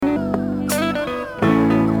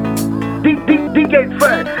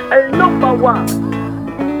DjBless, el number one.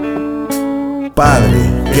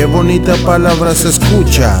 Padre, qué bonita palabra se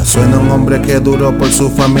escucha. Suena un hombre que duro por su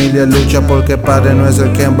familia lucha, porque padre no es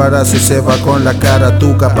el que embaraza y se va con la cara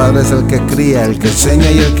tuca. Padre es el que cría, el que enseña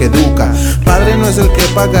y el que educa. Padre no es el que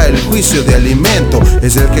paga el juicio de alimento,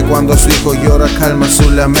 es el que cuando su hijo llora calma su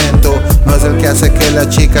lamento. No es el que hace que la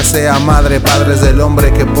chica sea madre. Padre es el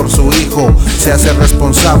hombre que por su hijo se hace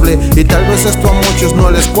responsable. Y tal vez esto a muchos no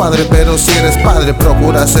les cuadre, pero si eres padre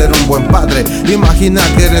procura ser un buen padre. Imagina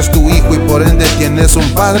que eres tu hijo y por ende tienes un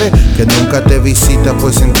padre que nunca te visita,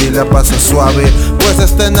 pues sin ti la pasa suave. Pues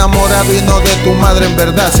está enamorado y no de tu madre en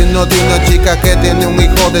verdad, sino de una chica que tiene un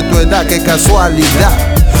hijo de tu edad. ¡Qué casualidad!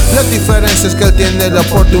 La diferencia es que él tiene la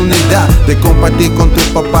oportunidad de compartir con tu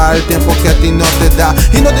papá el tiempo que a ti no te da.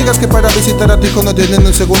 Y no digas que para visitar a tu hijo no tienen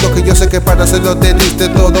un segundo, que yo sé que para hacerlo te diste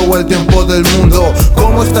todo el tiempo del mundo.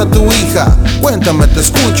 ¿Cómo está tu hija? Cuéntame, te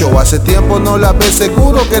escucho. Hace tiempo no la ves,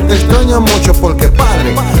 seguro que te extraña mucho, porque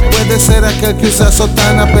padre puede ser aquel que usa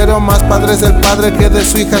sotana, pero más padre es el padre que de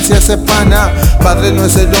su hija se hace pana. Padre no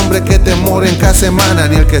es el hombre que te mora en cada semana,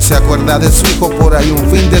 ni el que se acuerda de su hijo por ahí un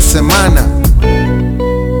fin de semana.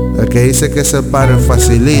 El que dice que se padre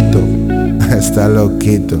facilito está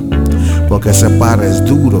loquito, porque ese padre es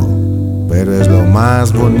duro, pero es lo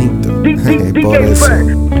más bonito. Y por eso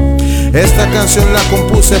esta canción la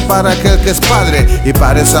compuse para aquel que es padre y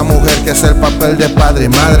para esa mujer que es el papel de padre y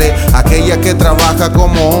madre, aquella que trabaja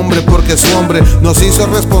como hombre porque su hombre nos hizo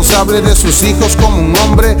responsable de sus hijos como un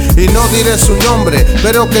hombre. Y no diré su nombre,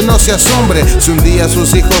 pero que no se asombre si un día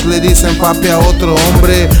sus hijos le dicen papi a otro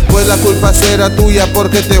hombre, pues la culpa será tuya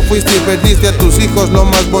porque te fuiste y perdiste a tus hijos lo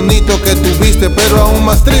más bonito que tuviste. Pero aún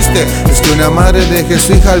más triste es que una madre deje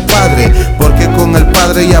su hija al padre, porque con el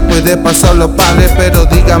padre ya puede pasarlo padre. Pero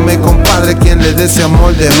dígame compadre, ¿quién le dé ese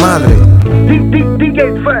amor de madre?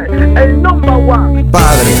 DjBless, el number one.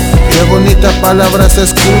 Padre, qué bonita palabra se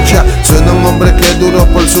escucha. Suena un hombre que duro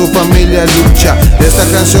por su familia lucha. Esta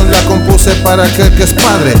canción la compuse para aquel que es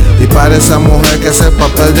padre y para esa mujer que es el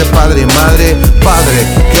papel de padre y madre. Padre,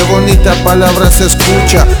 qué bonita palabra se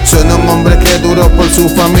escucha. Suena un hombre que duro por su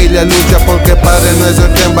familia lucha, porque padre no es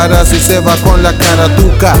el que embaraza y se va con la cara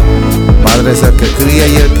tuca. Padre es el que cría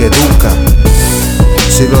y el que educa.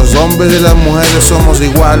 Si los hombres y las mujeres somos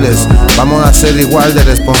iguales, vamos a ser igual de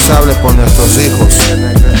responsables por nuestros hijos,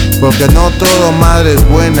 porque no todo madre es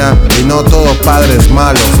buena y no todo padre es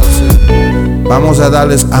malo. Vamos a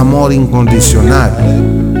darles amor incondicional.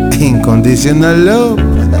 Inconditional love.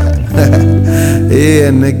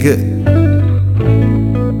 Yeah, nigga.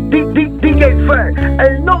 DjBless,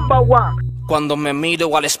 el number one. Cuando me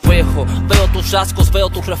miro al espejo, veo tus rasgos, veo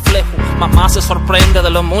tu reflejo. Mamá se sorprende de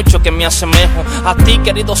lo mucho que me asemejo a ti,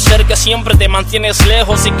 querido ser, que siempre te mantienes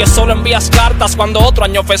lejos y que solo envías cartas cuando otro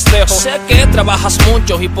año festejo. Sé que trabajas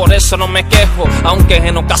mucho y por eso no me quejo, aunque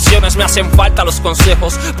en ocasiones me hacen falta los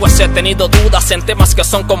consejos, pues he tenido dudas en temas que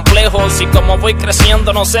son complejos y como voy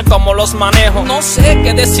creciendo no sé cómo los manejo. No sé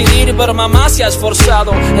qué decidir, pero mamá se ha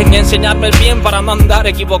esforzado en enseñarme el bien para no andar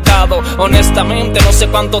equivocado. Honestamente no sé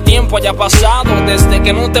cuánto tiempo haya pasado desde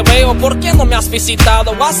que no te veo. ¿Por qué no me has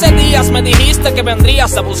visitado? Hace días me dijiste que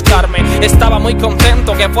vendrías a buscarme. Estaba muy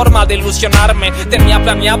contento, qué forma de ilusionarme. Tenía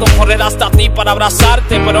planeado correr hasta ti para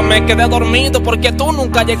abrazarte, pero me quedé dormido porque tú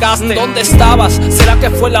nunca llegaste. ¿Dónde estabas? ¿Será que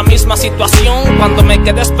fue la misma situación cuando me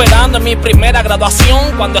quedé esperando en mi primera graduación?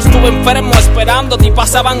 Cuando estuve enfermo esperando y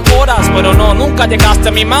pasaban horas, pero no, nunca llegaste.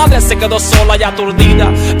 Mi madre se quedó sola y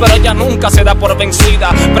aturdida, pero ella nunca se da por vencida.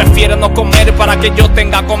 Prefiere no comer para que yo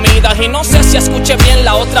tenga comida. Y no sé si escuché bien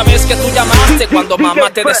la otra vez que tú llamaste, cuando mamá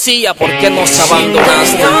te decía ¿por qué nos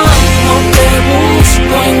abandonaste? No te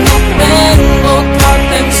busco y no tengo tu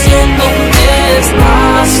atención. ¿Dónde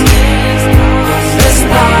estás? ¿Dónde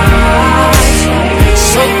estás?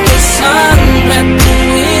 Soy tu sangre, tu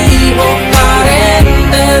hijo,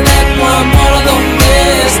 carente de tu amor. ¿Dónde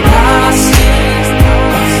estás?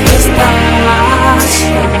 ¿Dónde estás?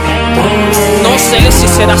 No sé si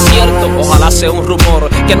será cierto, ojalá sea un rumor,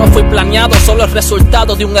 que no fui planeado, solo el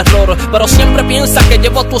resultado de un error. Pero siempre piensa que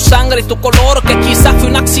llevo tu sangre y tu color, que quizás fue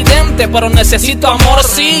un accidente, pero necesito amor.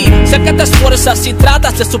 Sí, sé que te esfuerzas y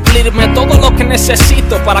tratas de suplirme todo lo que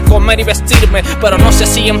necesito para comer y vestirme, pero no sé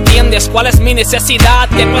si entiendes cuál es mi necesidad,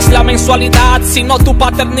 que no es la mensualidad, sino tu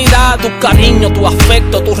paternidad, tu cariño, tu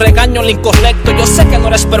afecto, tu regaño, lo incorrecto. Yo sé que no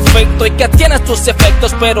eres perfecto y que tienes tus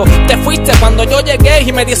defectos, pero te fuiste cuando yo llegué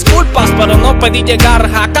y me disculpas, pero no pedí llegar.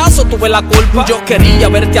 ¿Acaso tuve la culpa? Yo quería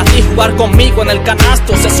verte a ti jugar conmigo en el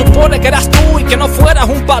canasto. Se supone que eras tú y que no fueras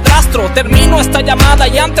un padrastro. Termino esta llamada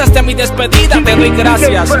y antes de mi despedida te doy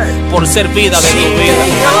gracias por ser vida de mi vida.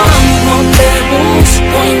 No te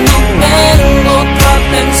busco y no tengo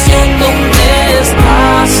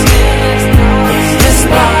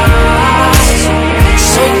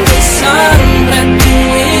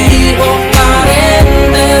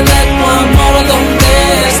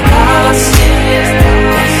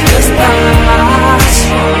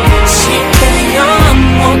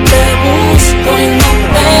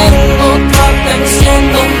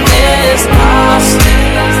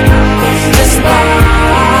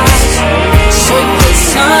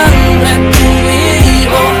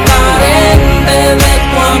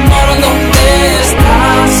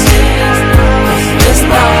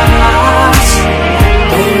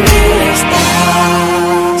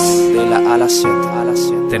las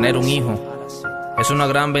 7. Tener un hijo es una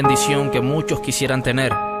gran bendición que muchos quisieran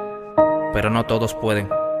tener, pero no todos pueden.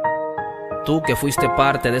 Tú que fuiste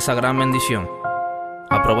parte de esa gran bendición,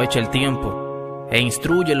 aprovecha el tiempo e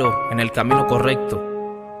instrúyelo en el camino correcto,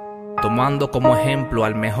 tomando como ejemplo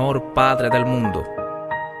al mejor Padre del mundo,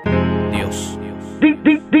 Dios.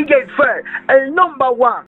 DJ Fer, el number one.